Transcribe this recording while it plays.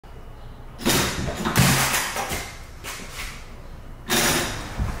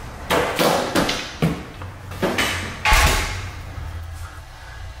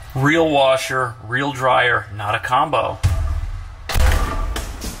Real washer, real dryer, not a combo.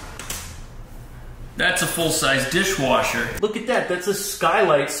 That's a full-size dishwasher. Look at that, that's a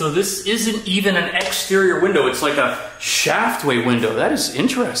skylight, so this isn't even an exterior window, it's like a shaftway window. That is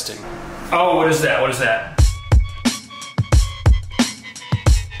interesting. Oh, what is that? What is that?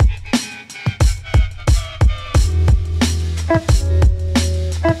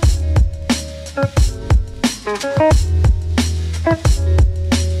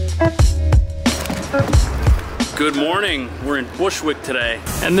 Good morning, we're in Bushwick today.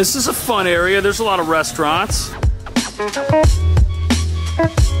 And this is a fun area, there's a lot of restaurants.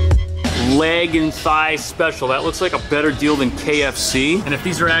 Leg and thigh special, that looks like a better deal than KFC. And if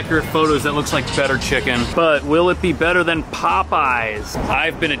these are accurate photos, that looks like better chicken. But will it be better than Popeyes?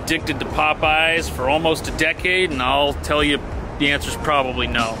 I've been addicted to Popeyes for almost a decade, and I'll tell you the answer's probably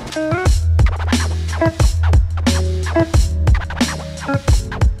no.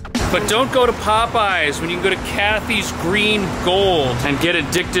 But don't go to Popeyes when you can go to Kathy's Green Gold and get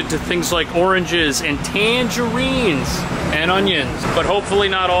addicted to things like oranges and tangerines and onions. But hopefully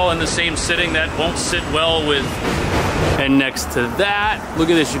not all in the same sitting. That won't sit well with... And next to that, look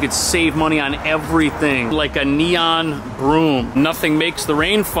at this, you could save money on everything. Like a neon broom. Nothing makes the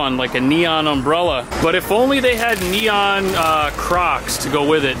rain fun like a neon umbrella. But if only they had neon Crocs to go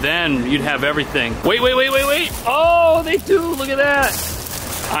with it, then you'd have everything. Wait. Oh, they do, look at that.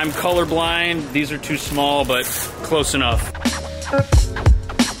 I'm colorblind. These are too small, but close enough.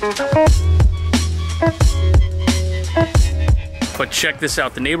 But check this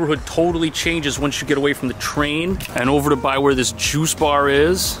out. The neighborhood totally changes once you get away from the train and over to by where this juice bar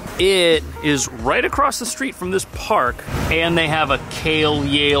is. It is right across the street from this park, and they have a kale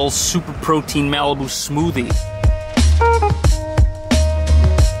Yale super protein Malibu smoothie.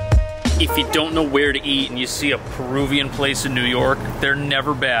 If you don't know where to eat and you see a Peruvian place in New York, they're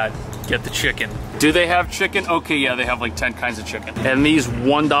never bad. Get the chicken. Do they have chicken? Okay, yeah, they have like 10 kinds of chicken. And these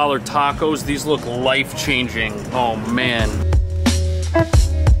 $1 tacos, these look life-changing. Oh, man.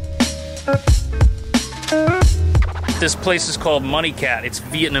 This place is called Money Cat. It's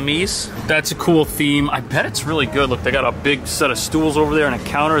Vietnamese. That's a cool theme. I bet it's really good. Look, they got a big set of stools over there and a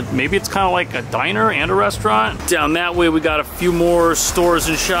counter. Maybe it's kind of like a diner and a restaurant. Down that way, we got a few more stores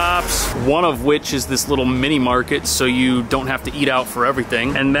and shops, one of which is this little mini market, so you don't have to eat out for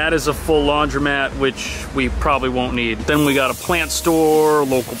everything. And that is a full laundromat, which we probably won't need. Then we got a plant store,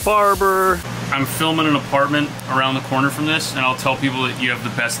 local barber. I'm filming an apartment around the corner from this, and I'll tell people that you have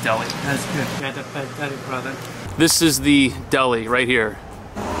the best deli. That's good. You had the best deli, brother. This is the deli right here.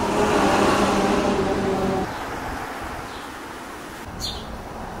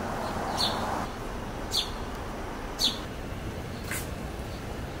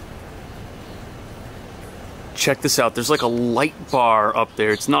 Check this out, there's like a light bar up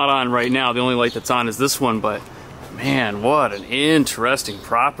there. It's not on right now, the only light that's on is this one, but man, what an interesting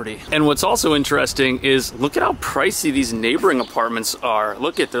property. And what's also interesting is look at how pricey these neighboring apartments are.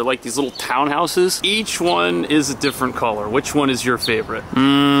 Look at, they're like these little townhouses. Each one is a different color. Which one is your favorite?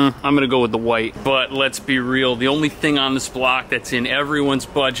 I'm gonna go with the white. But let's be real, the only thing on this block that's in everyone's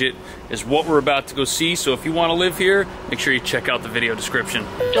budget is what we're about to go see. So if you wanna live here, make sure you check out the video description.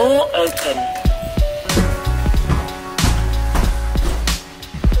 Door open.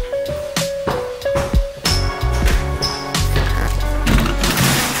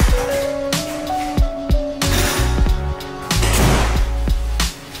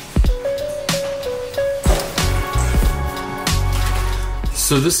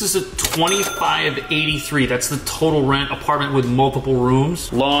 So this is a $25.83. That's the total rent, apartment with multiple rooms.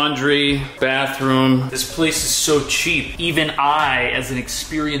 Laundry, bathroom. This place is so cheap. Even I, as an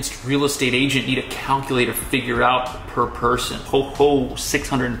experienced real estate agent, need a calculator to figure out per person. Ho,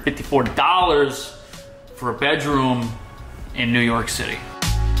 $654 for a bedroom in New York City.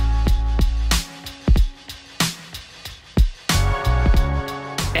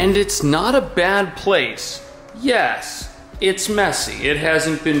 And it's not a bad place. Yes. It's messy. It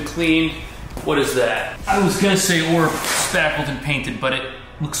hasn't been cleaned. What is that? I was gonna say or spackled and painted, but it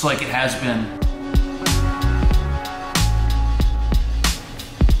looks like it has been.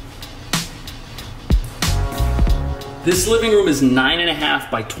 This living room is 9.5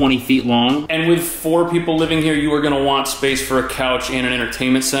 by 20 feet long. And with 4 people living here, you are gonna want space for a couch and an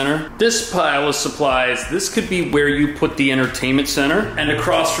entertainment center. This pile of supplies, this could be where you put the entertainment center. And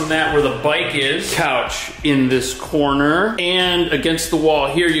across from that where the bike is, couch in this corner. And against the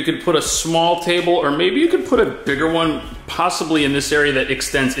wall here, you could put a small table, or maybe you could put a bigger one, possibly in this area that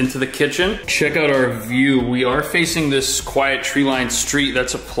extends into the kitchen. Check out our view. We are facing this quiet tree-lined street.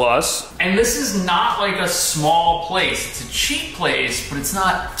 That's a plus. And this is not like a small place. It's a cheap place, but it's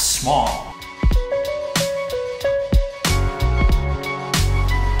not small.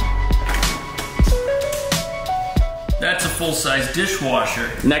 That's a full-size dishwasher.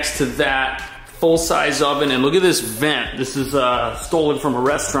 Next to that, full-size oven, and look at this vent. This is stolen from a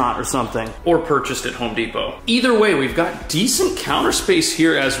restaurant or something, or purchased at Home Depot. Either way, we've got decent counter space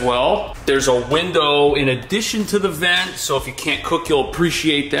here as well. There's a window in addition to the vent, so if you can't cook, you'll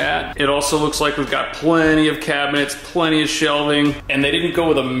appreciate that. It also looks like we've got plenty of cabinets, plenty of shelving, and they didn't go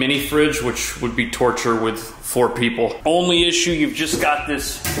with a mini fridge, which would be torture with 4 people. Only issue, you've just got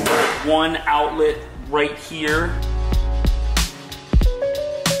this one outlet right here.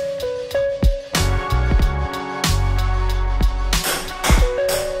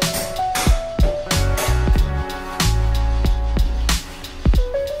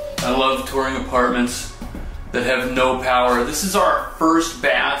 I love touring apartments that have no power. This is our first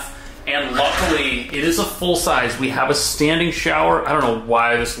bath, and luckily it is a full size. We have a standing shower. I don't know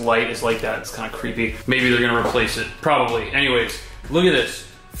why this light is like that. It's kind of creepy. Maybe they're gonna replace it. Probably. Anyways, look at this.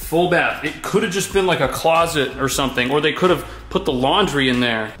 Full bath. It could have just been like a closet or something, or they could have put the laundry in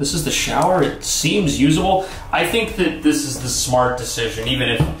there. This is the shower. It seems usable. I think that this is the smart decision, even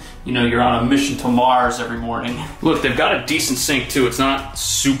if, you know, you're on a mission to Mars every morning. Look, they've got a decent sink too. It's not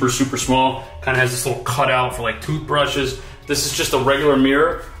super, super small. Kind of has this little cutout for like toothbrushes. This is just a regular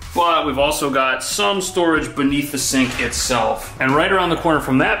mirror, but we've also got some storage beneath the sink itself. And right around the corner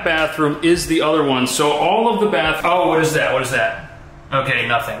from that bathroom is the other one. So all of the oh, what is that? What is that? Okay,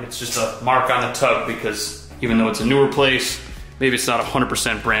 nothing. It's just a mark on the tub because even though it's a newer place, maybe it's not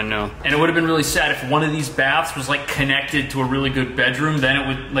 100% brand new. And it would have been really sad if one of these baths was like connected to a really good bedroom, then it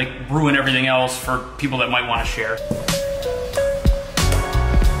would like ruin everything else for people that might want to share.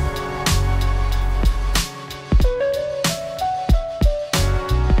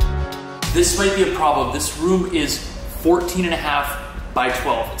 This might be a problem. This room is 14.5 by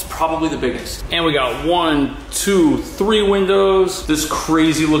 12. It's probably the biggest. And we got 1, 2, 3 windows, this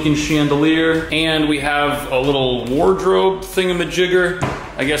crazy looking chandelier, and we have a little wardrobe thingamajigger.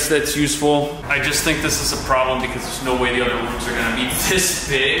 I guess that's useful. I just think this is a problem because there's no way the other rooms are gonna be this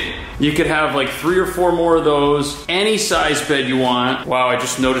big. You could have like 3 or 4 more of those, any size bed you want. Wow, I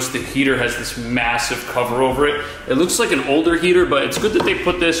just noticed the heater has this massive cover over it. It looks like an older heater, but it's good that they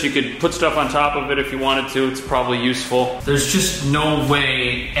put this. You could put stuff on top of it if you wanted to. It's probably useful. There's just no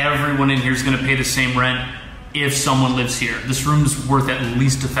way everyone in here is gonna pay the same rent if someone lives here. This room's worth at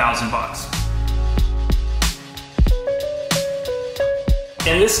least $1,000.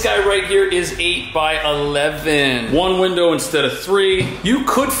 And this guy right here is 8 by 11. 1 window instead of 3. You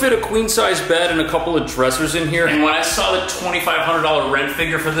could fit a queen size bed and a couple of dressers in here. And when I saw the $2,500 rent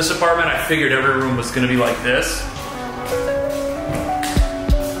figure for this apartment, I figured every room was gonna be like this.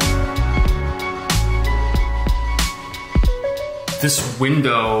 This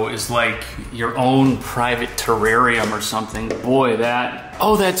window is like your own private terrarium or something. Boy,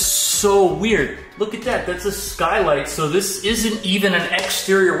 oh, that's so weird. Look at that, that's a skylight. So this isn't even an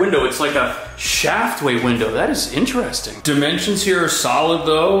exterior window. It's like a shaftway window. That is interesting. Dimensions here are solid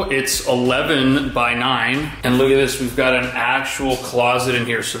though. It's 11 by 9. And look at this, we've got an actual closet in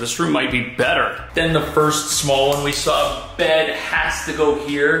here. So this room might be better than the first small one we saw. Bed has to go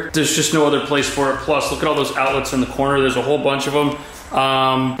here. There's just no other place for it. Plus, look at all those outlets in the corner. There's a whole bunch of them.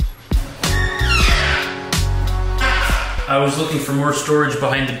 I was looking for more storage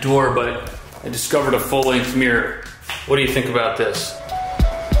behind the door, but I discovered a full-length mirror. What do you think about this?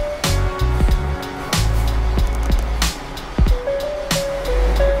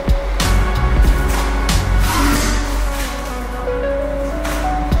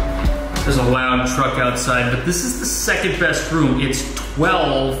 There's a loud truck outside, but this is the second best room. It's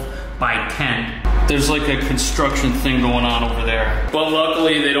 12 by 10. There's like a construction thing going on over there. But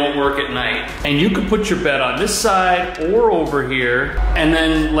luckily they don't work at night. And you could put your bed on this side or over here. And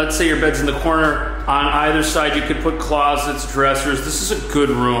then let's say your bed's in the corner. On either side you could put closets, dressers. This is a good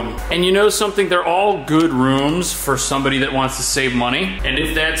room. And you know something? They're all good rooms for somebody that wants to save money. And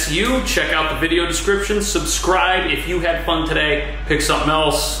if that's you, check out the video description. Subscribe if you had fun today. Pick something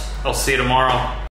else. I'll see you tomorrow.